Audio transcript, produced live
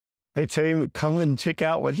Hey team, come and check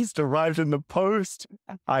out what he's derived in the post.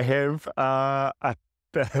 I have a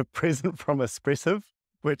present from Espressif,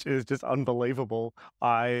 which is just unbelievable.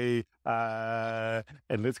 And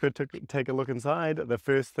let's go take a look inside. The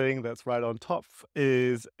first thing that's right on top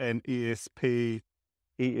is an ESP-RS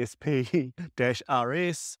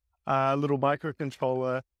little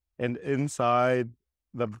microcontroller, and inside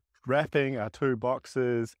the wrapping are two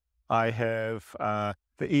boxes. I have the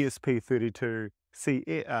ESP32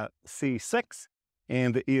 C6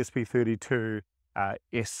 and the ESP32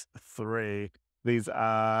 S3. These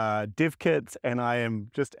are dev kits, and I am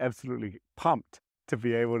just absolutely pumped to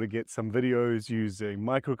be able to get some videos using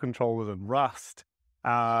microcontrollers and Rust.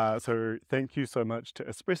 So thank you so much to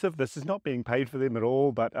Espressif. This is not being paid for them at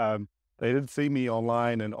all, but they did see me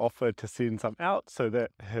online and offered to send some out. So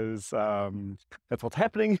that has that's what's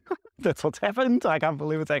happening. That's what's happened. I can't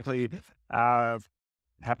believe it's actually happened.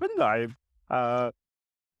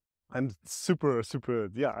 I'm super,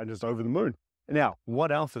 yeah, I'm just over the moon. Now,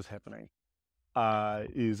 what else is happening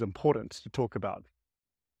is important to talk about.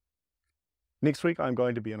 Next week, I'm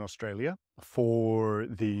going to be in Australia for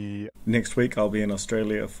the... Next week, I'll be in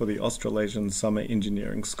Australia for the Australasian Summer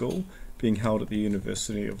Engineering School being held at the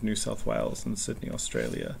University of New South Wales in Sydney,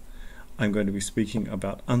 Australia. I'm going to be speaking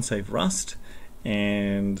about unsafe Rust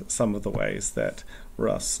and some of the ways that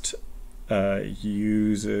Rust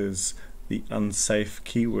uses the unsafe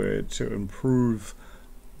keyword to improve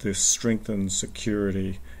the strength and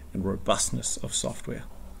security and robustness of software.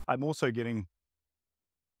 I'm also getting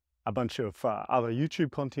a bunch of other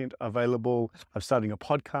YouTube content available. I'm starting a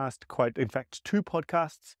podcast, in fact, 2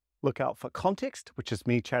 podcasts. Look out for Context, which is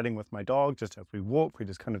me chatting with my dog just as we walk. We're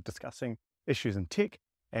just kind of discussing issues in tech.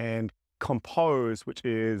 And Compose, which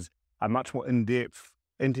is a much more in-depth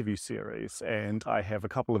interview series. And I have a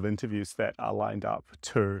couple of interviews that are lined up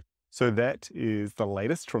too. So that is the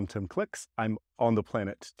latest from timClicks. I'm on the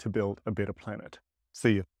planet to build a better planet.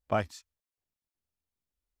 See you. Bye.